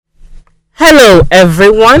Hello,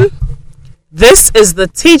 everyone. This is the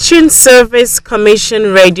Teaching Service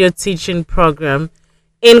Commission radio teaching program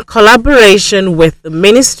in collaboration with the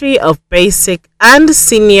Ministry of Basic and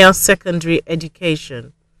Senior Secondary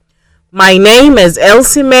Education. My name is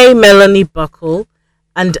Elsie Mae Melanie Buckle,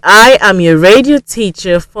 and I am your radio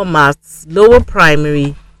teacher for Maths Lower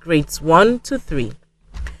Primary, grades 1 to 3.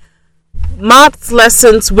 Maths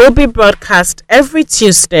lessons will be broadcast every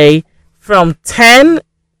Tuesday from 10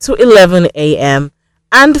 to 11 a.m.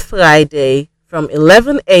 and Friday from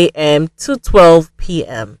 11 a.m. to 12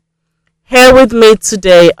 p.m. Here with me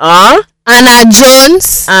today are Anna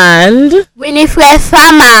Jones and Winifred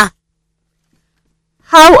Farmer.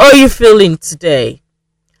 How are you feeling today?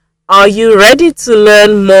 Are you ready to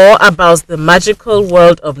learn more about the magical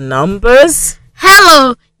world of numbers?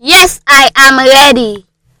 Hello, yes, I am ready.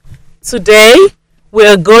 Today, we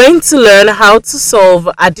are going to learn how to solve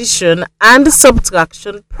addition and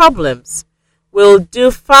subtraction problems. We'll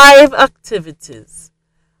do 5 activities.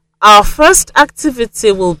 Our first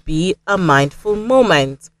activity will be a mindful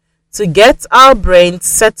moment to get our brains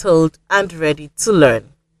settled and ready to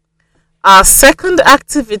learn. Our second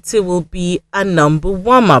activity will be a number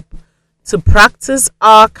warm-up to practice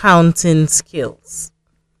our counting skills.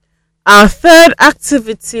 Our third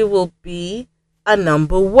activity will be a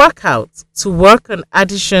number workout to work on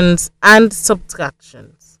additions and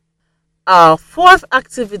subtractions. Our fourth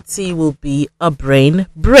activity will be a brain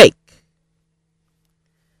break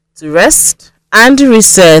to rest and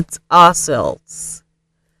reset ourselves.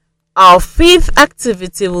 Our fifth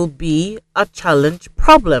activity will be a challenge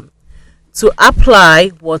problem to apply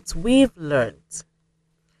what we've learned.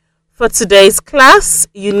 For today's class,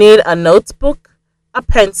 you need a notebook, a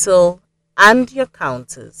pencil, and your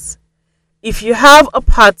counters. If you have a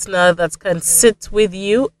partner that can sit with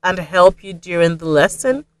you and help you during the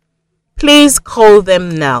lesson, please call them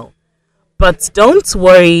now. But don't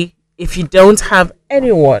worry if you don't have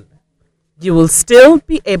anyone. You will still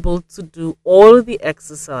be able to do all the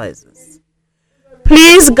exercises.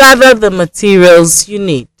 Please gather the materials you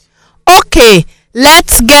need. Okay,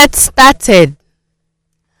 let's get started.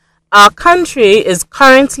 Our country is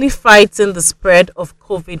currently fighting the spread of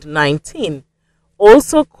COVID-19.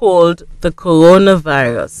 Also called the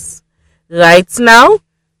coronavirus. Right now,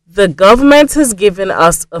 the government has given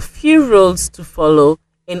us a few rules to follow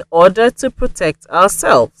in order to protect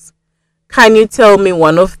ourselves. Can you tell me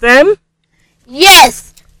one of them?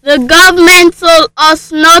 Yes, the government told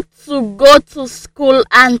us not to go to school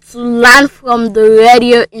and to learn from the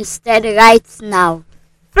radio instead right now.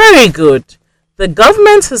 Very good. The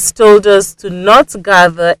government has told us to not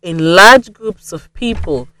gather in large groups of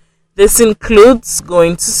people. This includes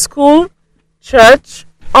going to school, church,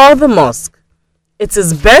 or the mosque. It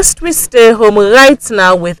is best we stay home right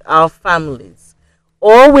now with our families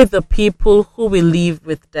or with the people who we live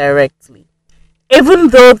with directly. Even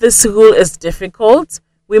though this rule is difficult,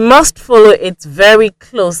 we must follow it very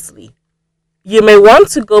closely. You may want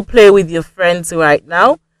to go play with your friends right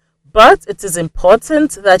now, but it is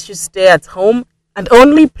important that you stay at home and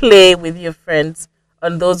only play with your friends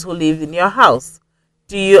and those who live in your house.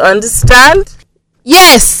 Do you understand?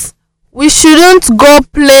 Yes, we shouldn't go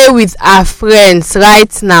play with our friends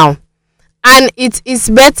right now. And it is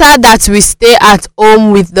better that we stay at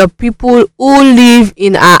home with the people who live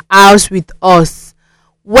in our house with us.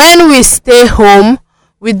 When we stay home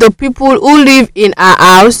with the people who live in our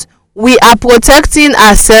house, we are protecting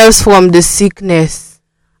ourselves from the sickness.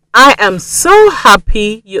 I am so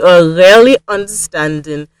happy you are really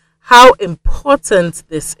understanding how important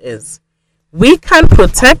this is. We can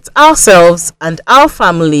protect ourselves and our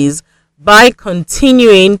families by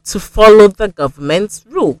continuing to follow the government's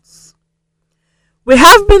rules. We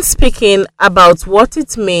have been speaking about what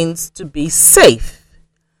it means to be safe.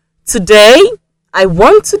 Today, I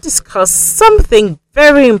want to discuss something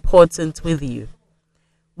very important with you.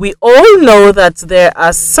 We all know that there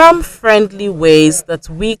are some friendly ways that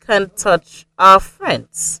we can touch our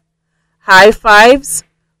friends. High fives,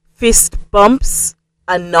 fist bumps,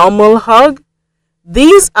 a normal hug.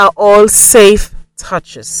 These are all safe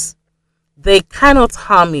touches. They cannot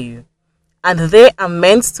harm you, and they are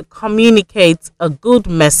meant to communicate a good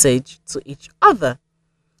message to each other.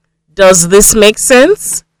 Does this make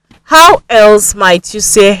sense? How else might you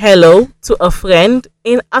say hello to a friend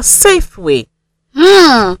in a safe way?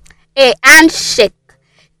 A handshake.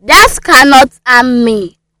 That cannot harm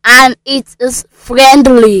me, and it is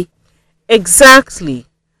friendly. Exactly.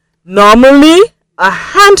 Normally, a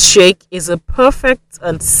handshake is a perfect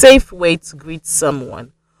and safe way to greet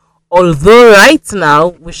someone. Although right now,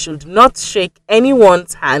 we should not shake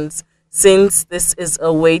anyone's hands since this is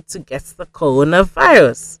a way to get the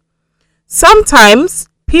coronavirus. Sometimes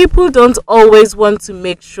people don't always want to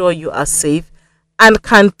make sure you are safe and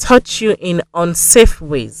can touch you in unsafe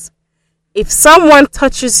ways. If someone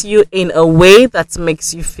touches you in a way that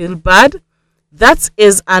makes you feel bad, that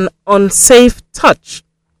is an unsafe touch.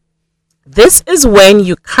 This is when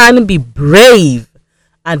you can be brave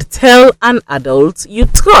and tell an adult you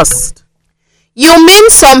trust. You mean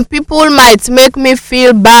some people might make me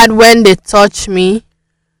feel bad when they touch me?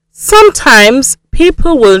 Sometimes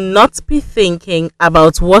people will not be thinking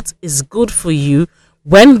about what is good for you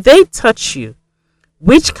when they touch you,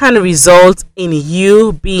 which can result in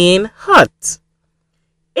you being hurt.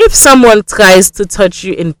 If someone tries to touch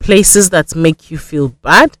you in places that make you feel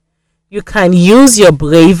bad, you can use your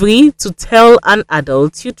bravery to tell an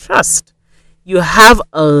adult you trust. You have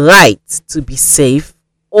a right to be safe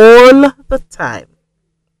all the time.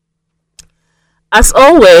 As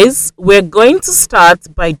always, we're going to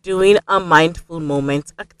start by doing a mindful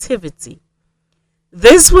moment activity.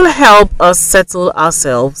 This will help us settle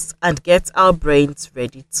ourselves and get our brains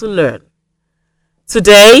ready to learn.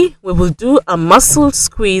 Today, we will do a muscle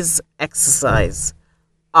squeeze exercise.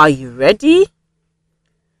 Are you ready?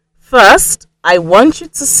 First, I want you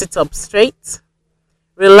to sit up straight,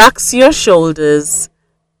 relax your shoulders,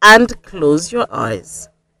 and close your eyes.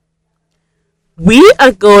 We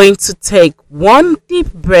are going to take one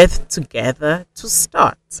deep breath together to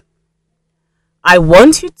start. I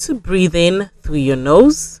want you to breathe in through your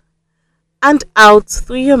nose and out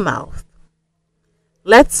through your mouth.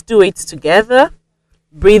 Let's do it together.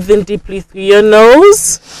 Breathe in deeply through your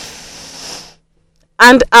nose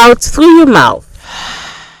and out through your mouth.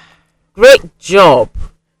 Great job.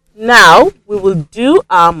 Now we will do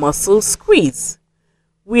our muscle squeeze.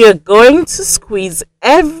 We are going to squeeze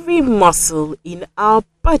every muscle in our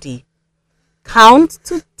body. Count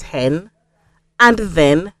to 10 and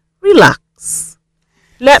then relax.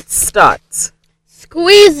 Let's start.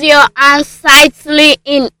 Squeeze your hands tightly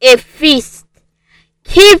in a fist.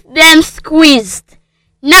 Keep them squeezed.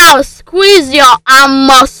 Now squeeze your arm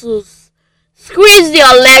muscles. Squeeze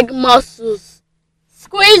your leg muscles.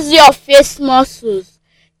 Squeeze your face muscles.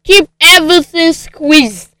 Keep everything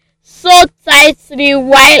squeezed so tightly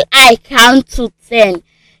while I count to 10.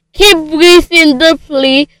 Keep breathing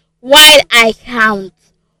deeply while I count.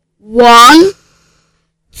 1,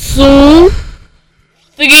 2,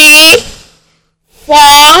 3, 4,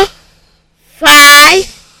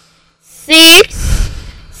 5, 6,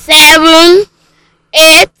 7,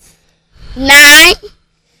 8, 9,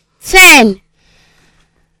 10.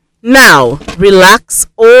 Now relax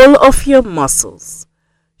all of your muscles.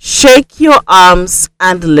 Shake your arms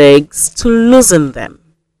and legs to loosen them.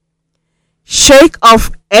 Shake off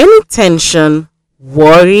any tension,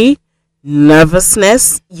 worry,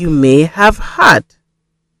 nervousness you may have had.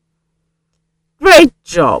 Great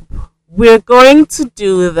job. We're going to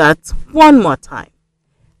do that one more time.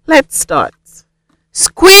 Let's start.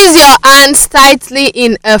 Squeeze your hands tightly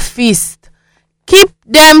in a fist. Keep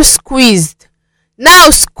them squeezed. Now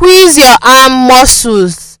squeeze your arm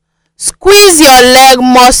muscles. Squeeze your leg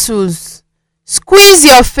muscles. Squeeze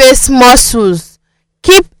your face muscles.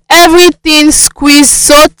 Keep everything squeezed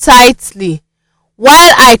so tightly.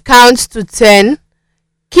 While I count to 10,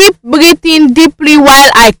 keep breathing deeply while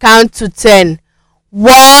I count to 10.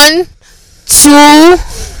 1, 2,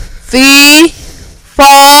 3,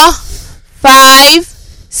 4, 5,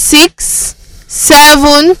 6,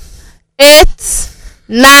 7, 8,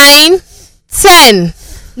 9, 10.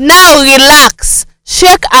 Now relax.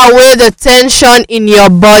 Shake away the tension in your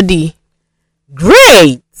body.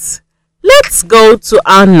 Great! Let's go to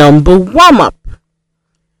our number warm-up.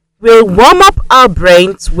 We'll warm up our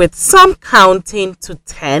brains with some counting to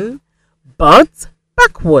 10, but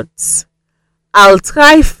backwards. I'll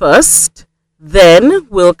try first, then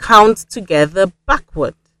we'll count together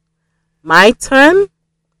backward. My turn.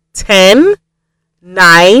 10,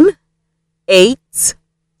 9, 8,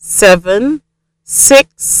 7,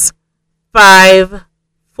 6, 5,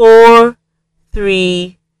 4,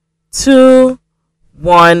 3, 2,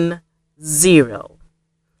 1, 0.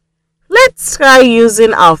 Let's try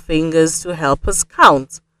using our fingers to help us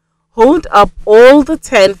count. Hold up all the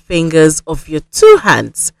 10 fingers of your 2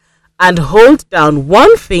 hands and hold down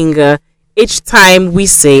 1 finger each time we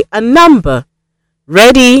say a number.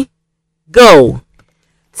 Ready? Go.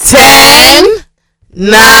 10,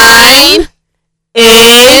 9,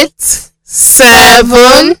 8,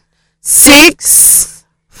 7, 6,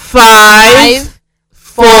 5,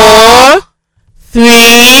 4,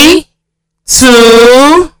 3,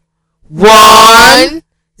 2, 1,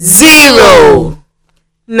 0.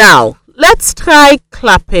 Now, let's try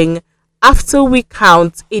clapping after we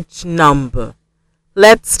count each number.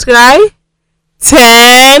 Let's try.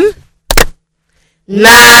 10,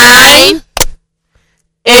 9,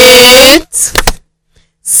 8,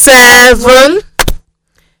 7,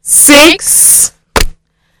 6,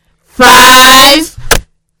 5,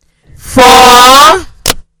 4,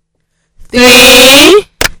 3,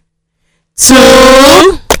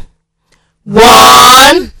 2,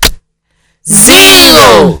 1,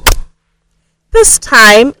 0. This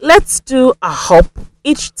time, let's do a hop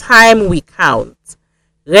each time we count.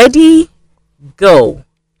 Ready? Go.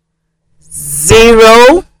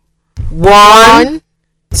 0, 1,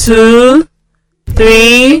 2,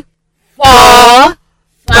 3, 4,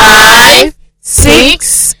 5,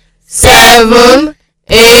 6, 7,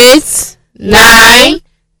 8, 9,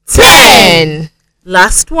 10.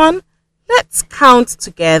 Last one. Let's count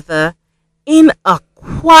together in a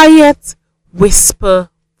quiet whisper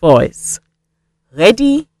voice.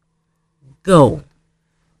 Ready? Go.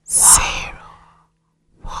 0,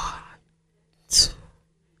 1, 2,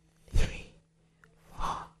 3,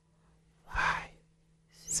 4, 5,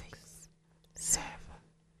 6, 7,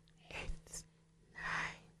 8, 9,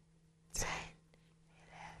 10,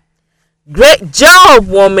 11. Great job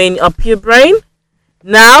warming up your brain.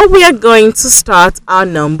 Now we are going to start our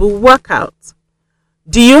number workout.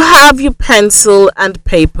 Do you have your pencil and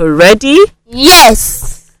paper ready?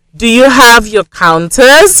 Yes. Do you have your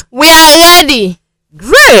counters? We are ready.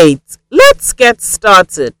 Great! Let's get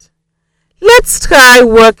started. Let's try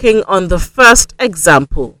working on the first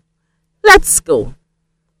example. Let's go.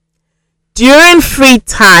 During free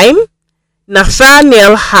time,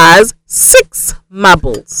 Nathaniel has 6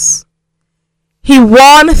 marbles. He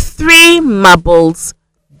won 3 marbles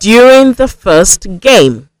during the first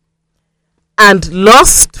game and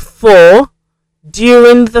lost 4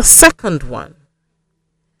 during the second one.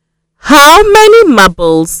 How many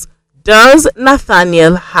marbles does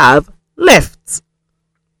Nathaniel have left?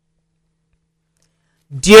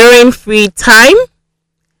 During free time,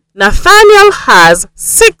 Nathaniel has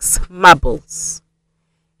 6 marbles.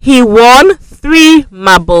 He won 3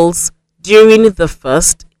 marbles during the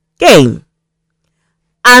first game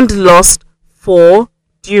and lost 4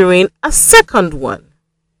 during a second one.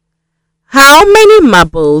 How many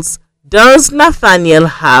marbles does Nathaniel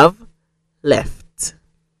have left?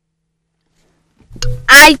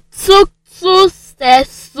 I took 2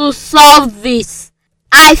 steps to solve this.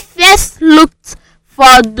 I first looked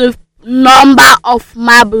for the number of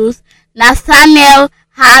marbles Nathaniel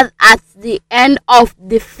had at the end of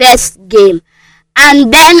the first game,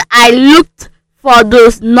 and then I looked for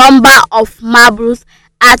the number of marbles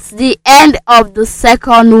at the end of the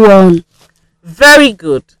second one. Very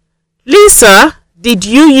good. Lisa, did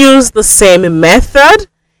you use the same method?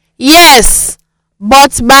 Yes,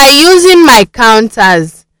 but by using my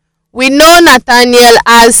counters. We know Nathaniel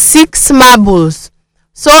has 6 marbles.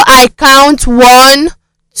 So I count 1,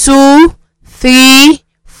 2, 3,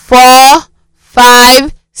 4,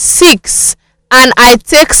 5, 6, and I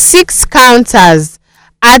take 6 counters.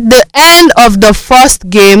 At the end of the first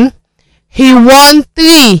game, he won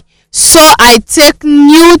 3. So I take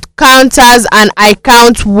new counters and I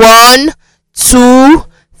count 1, 2,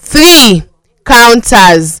 3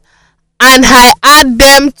 counters, and I add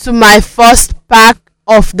them to my first pack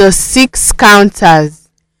of the 6 counters.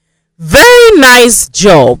 Very nice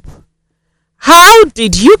job. How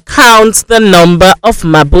did you count the number of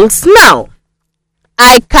marbles now?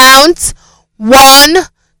 I count 1,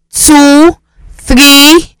 2,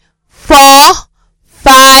 3, 4,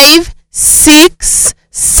 5, 6,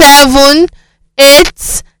 7,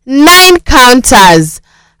 8, 9 counters.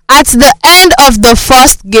 At the end of the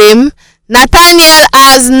first game, Nathaniel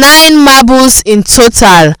has 9 marbles in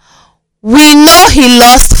total. We know he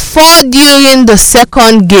lost 4 during the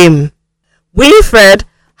second game. Winifred,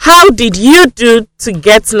 how did you do to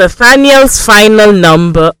get Nathaniel's final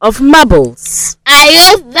number of marbles?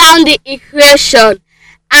 I wrote down the equation.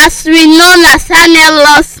 As we know Nathaniel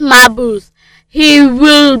lost marbles, he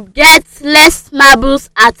will get less marbles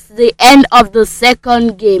at the end of the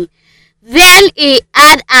second game. Then he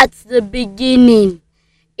add at the beginning.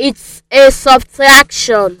 It's a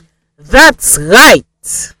subtraction. That's right.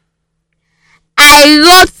 I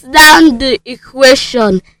wrote down the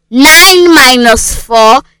equation. 9 minus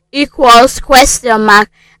 4 equals question mark.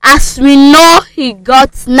 As we know he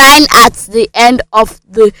got 9 at the end of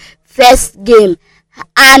the first game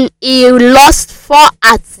and he lost 4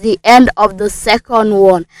 at the end of the second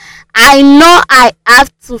one. I know I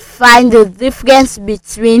have to find the difference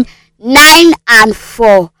between 9 and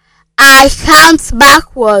 4. I count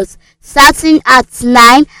backwards starting at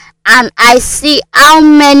 9 and I see how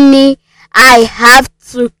many I have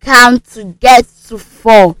to count to get to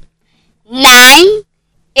 4. 9,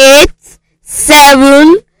 8, 7,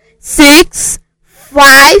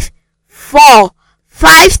 5, 4.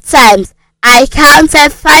 5 times. I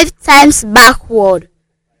counted 5 times backward.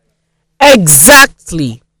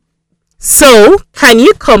 Exactly. So, can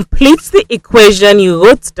you complete the equation you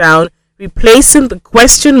wrote down, replacing the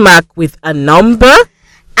question mark with a number?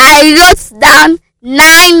 I wrote down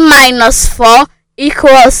 9 minus 4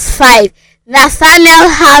 equals 5. Nathaniel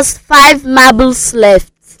has 5 marbles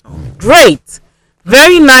left. Great.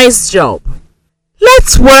 Very nice job.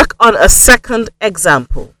 Let's work on a second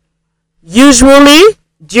example. Usually,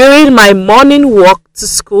 during my morning walk to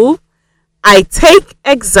school, I take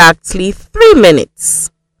exactly 3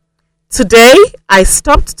 minutes. Today, I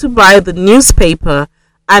stopped to buy the newspaper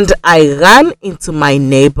and I ran into my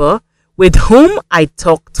neighbor with whom I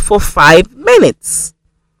talked for 5 minutes.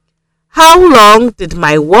 How long did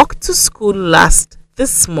my walk to school last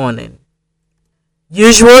this morning?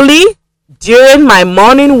 Usually, during my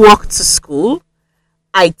morning walk to school,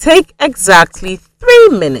 I take exactly 3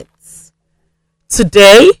 minutes.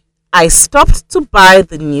 Today, I stopped to buy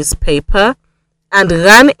the newspaper and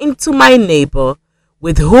ran into my neighbor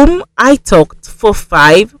with whom I talked for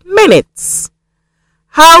 5 minutes.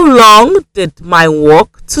 How long did my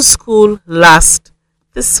walk to school last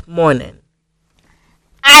this morning?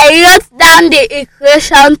 I wrote down the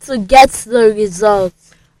equation to get the result.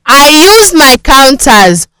 I used my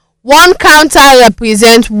counters. One counter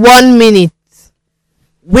represents 1 minute.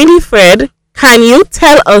 Winifred, can you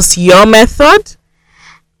tell us your method?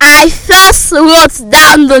 I first wrote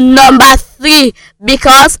down the number 3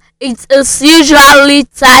 because it is usually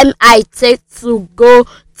time I take to go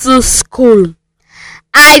to school.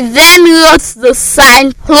 I then wrote the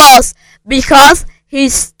sign plus because he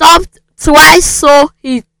stopped twice, so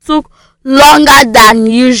he took longer than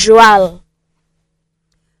usual.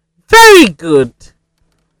 Very good.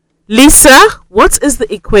 Lisa, what is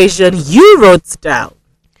the equation you wrote down?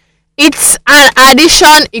 It's an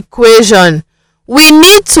addition equation. We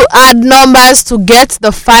need to add numbers to get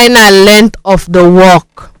the final length of the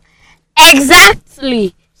walk.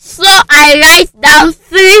 Exactly. So I write down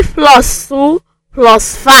 3 plus 2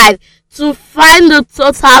 plus 5 to find the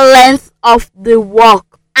total length of the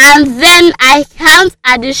walk. And then I count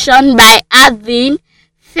addition by adding.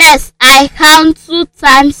 First, I count 2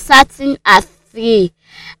 times starting at 3.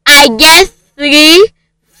 I get 3,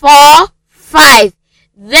 4, 5.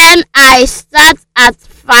 Then I start at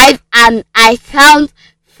 5 and I count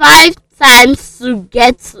 5 times to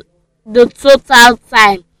get the total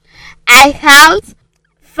time. I count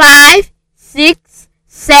 5, 6,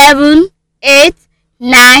 7, 8,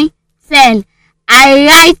 9, 10. I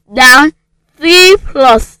write down 3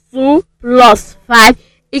 plus 2 plus 5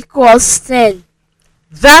 equals 10.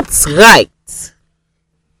 That's right.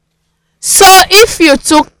 So if you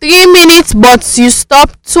took 3 minutes but you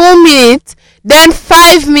stopped 2 minutes, then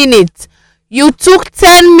 5 minutes, you took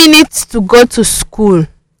 10 minutes to go to school.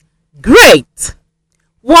 Great.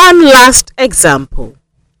 One last example.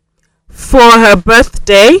 For her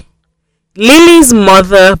birthday, Lily's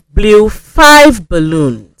mother blew 5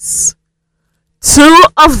 balloons. 2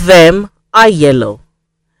 of them are yellow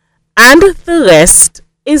and the rest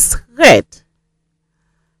is red.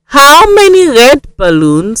 How many red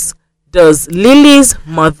balloons does Lily's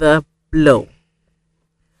mother blow?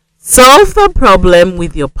 Solve the problem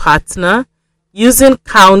with your partner using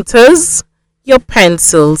counters, your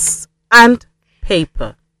pencils, and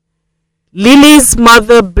paper. Lily's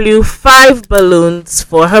mother blew 5 balloons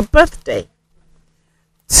for her birthday.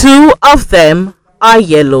 2 of them are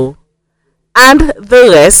yellow and the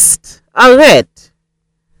rest are red.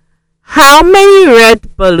 How many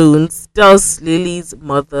red balloons does Lily's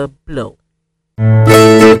mother blow?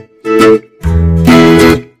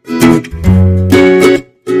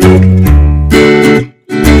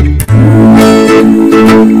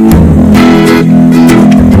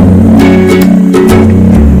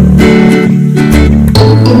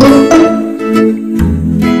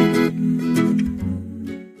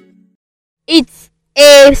 It's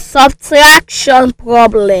a subtraction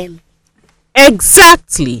problem.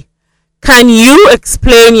 Exactly. Can you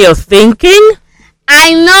explain your thinking?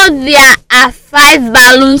 I know there are 5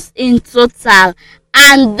 balloons in total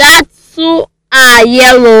and that 2 are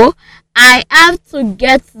yellow. I have to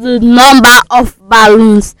get the number of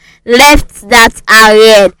balloons left that are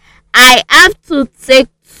red. I have to take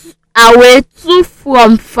away 2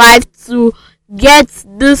 from 5 to get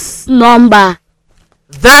this number.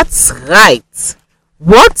 That's right.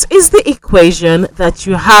 What is the equation that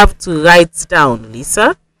you have to write down,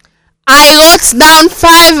 Lisa? I wrote down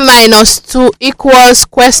 5 minus 2 equals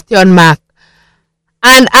question mark.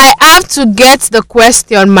 And I have to get the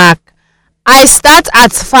question mark. I start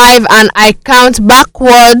at 5 and I count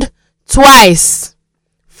backward twice.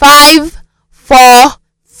 5, 4,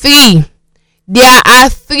 3. There are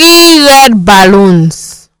 3 red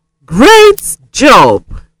balloons. Great job!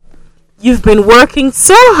 You've been working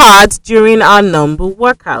so hard during our number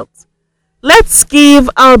workout. Let's give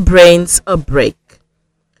our brains a break.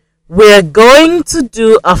 We're going to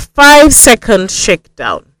do a 5-second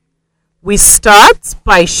shakedown. We start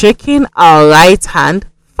by shaking our right hand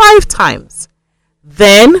 5 times.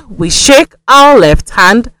 Then we shake our left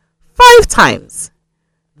hand 5 times.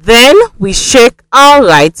 Then we shake our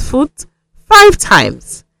right foot 5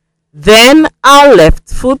 times. Then our left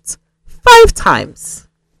foot 5 times.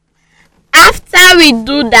 After we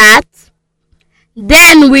do that,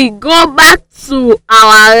 then we go back to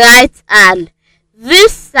our right hand.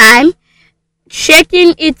 This time,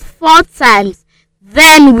 shaking it 4 times.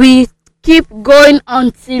 Then we keep going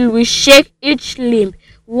until we shake each limb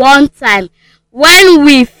 1 time. When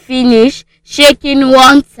we finish shaking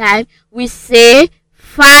 1 time, we say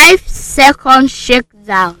 5-second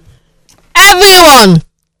shakedown. Everyone,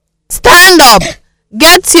 stand up.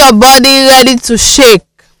 Get your body ready to shake.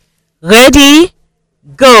 Ready,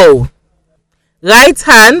 go. Right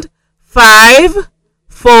hand, 5,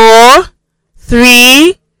 4,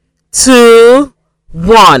 3, 2,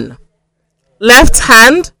 1. Left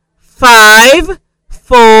hand, 5,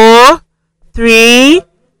 4, 3,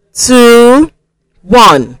 2,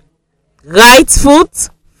 1. Right foot,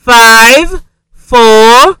 5,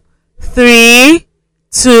 4, 3,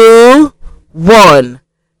 2, 1.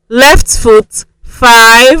 Left foot,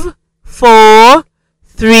 5, 4,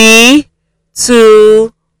 3,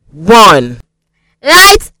 2, 1.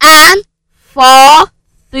 Right hand, 4,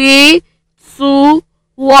 3, 2,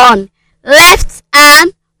 1. Left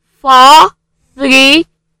hand, 4, 3,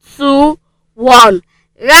 2, 1.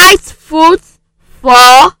 Right foot,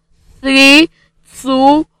 4, 3,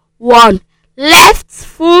 2, 1. Left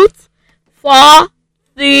foot, 4,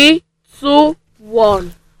 3, 2,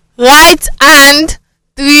 1. Right hand,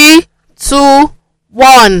 3, 2,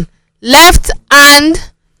 1. Left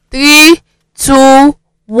hand, 3, 2,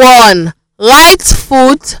 1. Right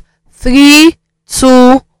foot, 3,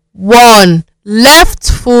 2, 1.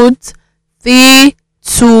 Left foot, 3,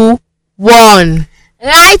 2, 1.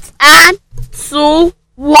 Right hand, 2,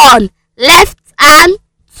 1. Left hand,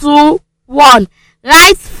 2, 1.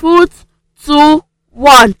 Right foot, 2,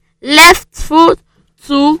 1. Left foot,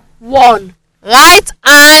 2, 1. Right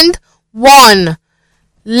hand, 1.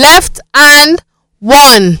 Left hand,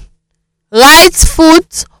 1. Right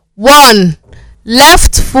foot, 1.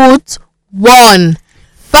 Left foot, 1.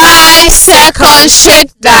 5-second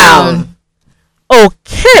shakedown.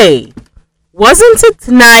 Okay. Wasn't it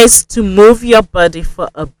nice to move your body for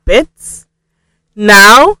a bit?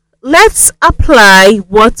 Now, let's apply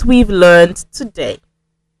what we've learned today.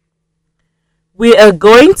 We are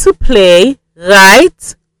going to play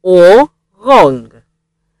right or wrong.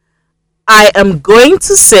 I am going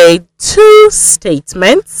to say 2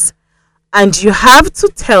 statements and you have to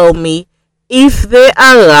tell me if they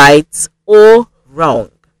are right or wrong.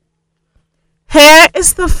 Here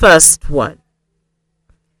is the first one.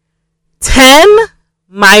 10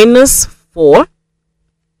 minus 4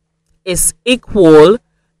 is equal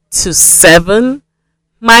to 7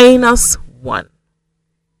 minus 1.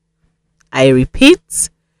 I repeat,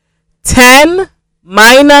 10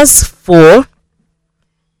 minus 4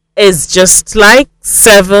 is just like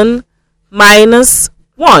 7 minus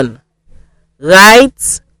 1.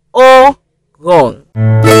 Right or wrong?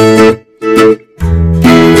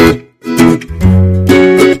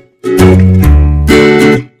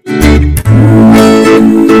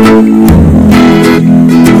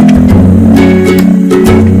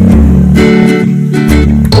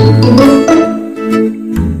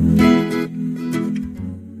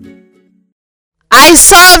 I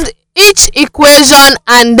solved each equation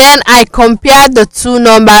and then I compared the 2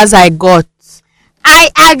 numbers I got. I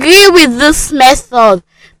agree with this method.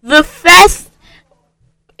 The first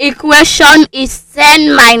equation is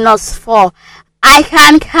 10 minus 4. I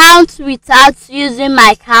can count without using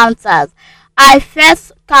my counters. I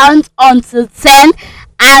first count until 10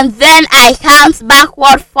 and then I count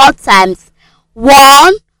backward 4 times.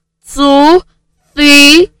 1, 2,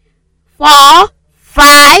 3, 4,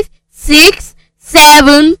 5, 6,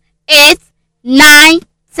 7, 8, 9,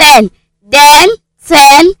 10. Then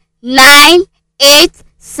 10, 9, 8,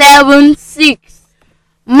 7, 6.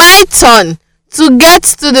 My turn. To get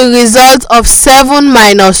to the result of 7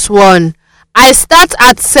 minus 1, I start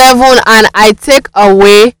at 7 and I take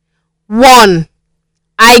away 1.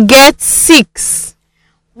 I get 6.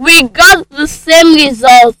 We got the same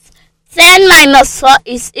result. 10 minus 4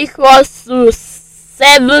 is equal to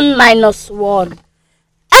 7 minus 1.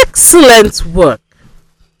 Excellent work.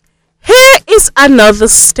 Here is another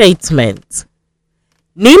statement.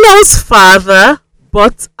 Nino's father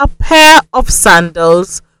bought a pair of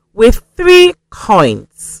sandals with 3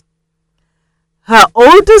 coins. Her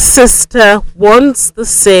older sister wants the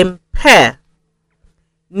same pair.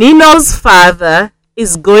 Nino's father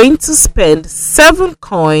is going to spend 7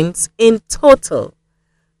 coins in total.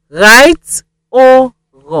 Right or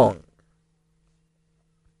wrong?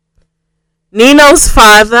 Nino's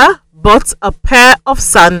father bought a pair of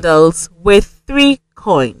sandals with 3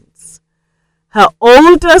 coins. Her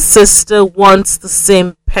older sister wants the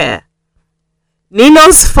same pair.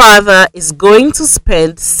 Nino's father is going to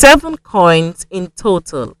spend 7 coins in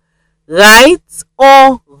total. Right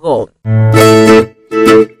or wrong?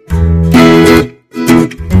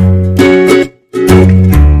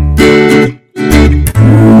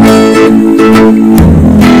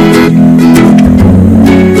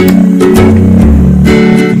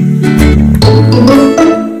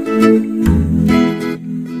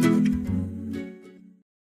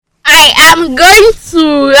 I'm going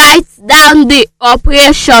to write down the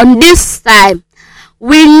operation this time.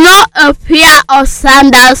 We know a pair of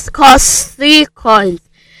sandals costs 3 coins.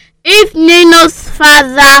 If Nino's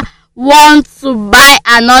father wants to buy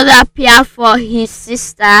another pair for his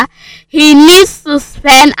sister, he needs to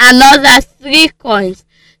spend another 3 coins.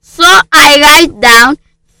 So I write down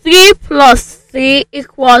 3 plus 3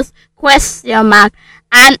 equals question mark,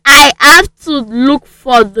 and I have to look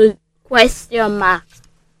for the question mark.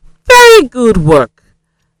 Very good work.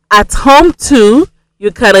 At home too,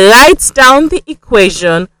 you can write down the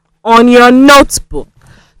equation on your notebook.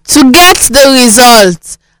 To get the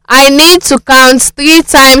result, I need to count 3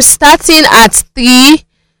 times starting at 3.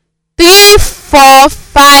 3, 4,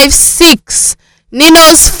 5, 6.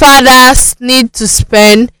 Nino's fathers need to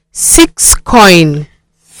spend 6 coin.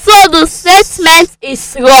 So the statement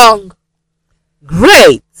is wrong.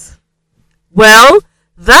 Great! Well,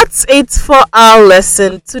 that's it for our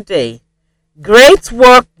lesson today. Great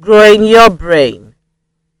work growing your brain.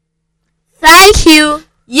 Thank you.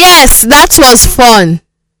 Yes, that was fun.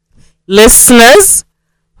 Listeners,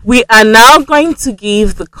 we are now going to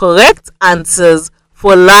give the correct answers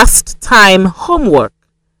for last time homework.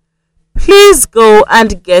 Please go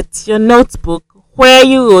and get your notebook where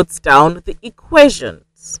you wrote down the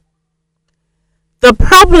equations. The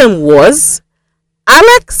problem was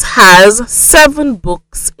Alex has 7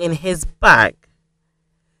 books in his bag,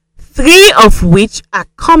 3 of which are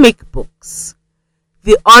comic books.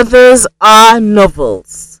 The others are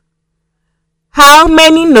novels. How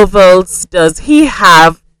many novels does he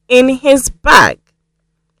have in his bag?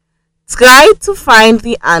 Try to find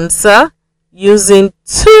the answer using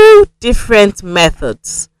 2 different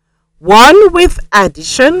methods, one with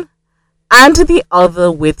addition and the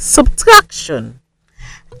other with subtraction.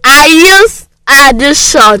 I used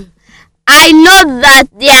addition. I know that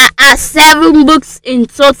there are 7 books in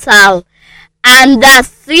total and that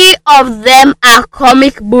 3 of them are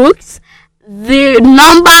comic books. The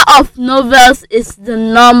number of novels is the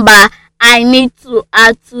number I need to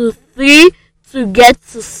add to 3 to get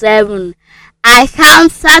to 7. I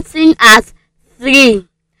count starting at 3.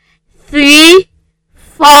 3,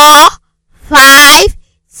 4, 5,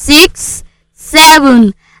 6,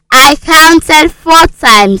 7. I counted 4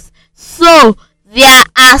 times, so there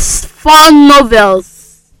are 4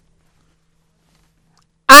 novels.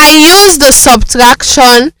 I used the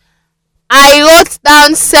subtraction. I wrote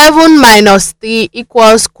down 7 minus 3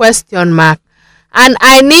 equals question mark, and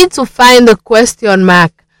I need to find the question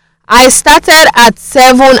mark. I started at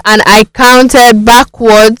 7 and I counted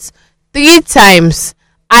backwards 3 times.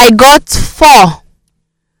 I got 4.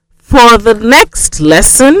 For the next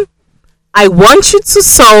lesson, I want you to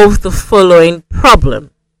solve the following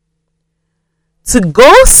problem. To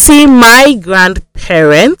go see my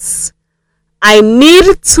grandparents, I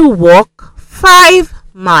need to walk 5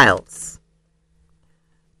 miles.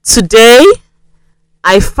 Today,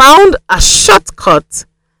 I found a shortcut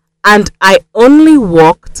and I only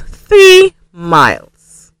walked 3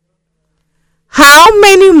 miles. How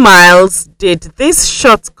many miles did this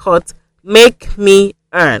shortcut make me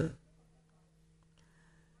earn?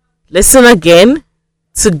 Listen again.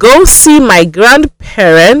 To go see my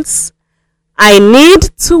grandparents, I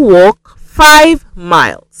need to walk 5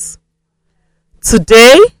 miles.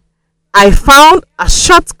 Today, I found a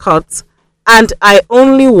shortcut and I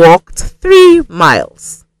only walked 3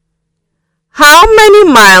 miles. How many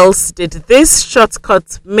miles did this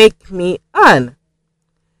shortcut make me earn?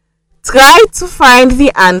 Try to find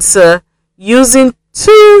the answer using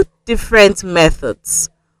 2 different methods,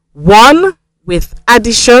 one with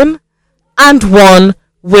addition and one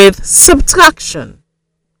with subtraction.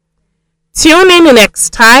 Tune in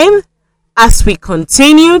next time as we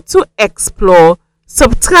continue to explore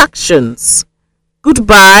subtractions.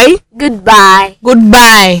 Goodbye. Goodbye.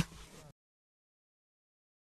 Goodbye.